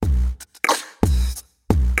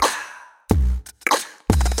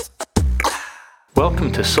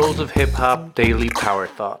Welcome to Souls of Hip Hop Daily Power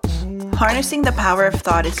Thoughts. Harnessing the power of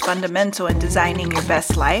thought is fundamental in designing your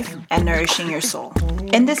best life and nourishing your soul.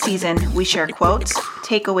 In this season, we share quotes,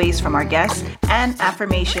 takeaways from our guests, and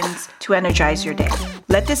affirmations to energize your day.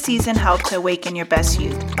 Let this season help to awaken your best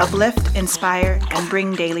youth, uplift, inspire, and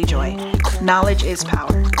bring daily joy. Knowledge is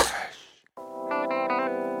power.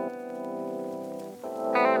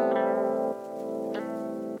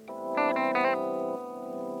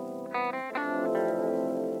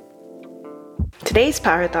 Today's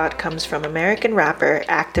power thought comes from American rapper,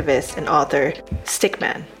 activist, and author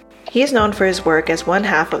Stickman. He is known for his work as one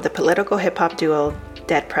half of the political hip-hop duo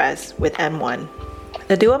Dead Prez with M1.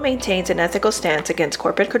 The duo maintains an ethical stance against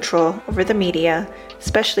corporate control over the media,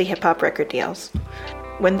 especially hip-hop record deals.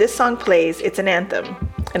 When this song plays, it's an anthem,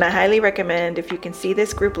 and I highly recommend if you can see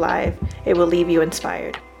this group live, it will leave you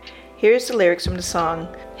inspired. Here's the lyrics from the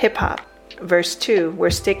song Hip Hop, verse 2,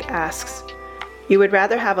 where Stick asks, "You would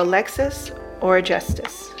rather have a Lexus or a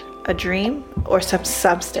Justice, a dream or some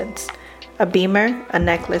substance, a beamer, a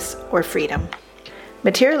necklace, or freedom?"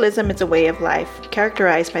 Materialism is a way of life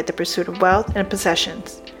characterized by the pursuit of wealth and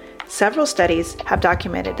possessions. Several studies have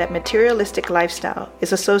documented that materialistic lifestyle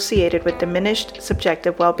is associated with diminished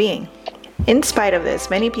subjective well-being. In spite of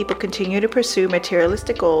this, many people continue to pursue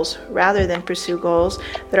materialistic goals rather than pursue goals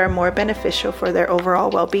that are more beneficial for their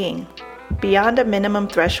overall well-being. Beyond a minimum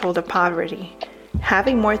threshold of poverty,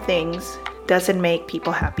 having more things doesn't make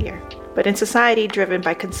people happier. But in society driven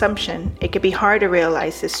by consumption, it can be hard to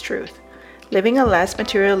realize this truth. Living a less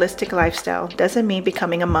materialistic lifestyle doesn't mean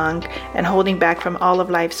becoming a monk and holding back from all of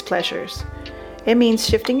life's pleasures. It means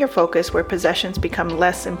shifting your focus where possessions become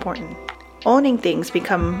less important. Owning things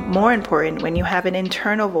become more important when you have an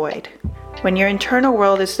internal void. When your internal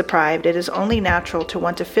world is deprived, it is only natural to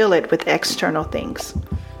want to fill it with external things.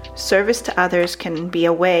 Service to others can be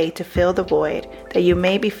a way to fill the void that you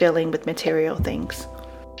may be filling with material things.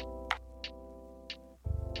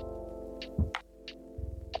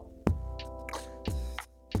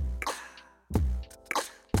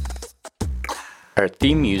 Our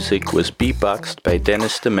theme music was beatboxed by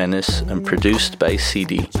Dennis de Menace and produced by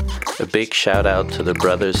CD. A big shout out to the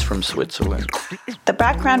brothers from Switzerland. The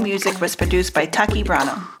background music was produced by Taki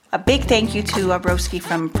Brano. A big thank you to Abroski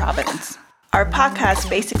from Providence. Our podcast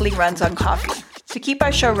basically runs on coffee. To keep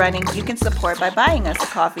our show running, you can support by buying us a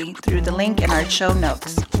coffee through the link in our show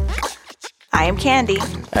notes. I am Candy.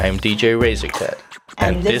 I am DJ Razorcut.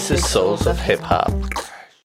 And this is Souls of Hip Hop.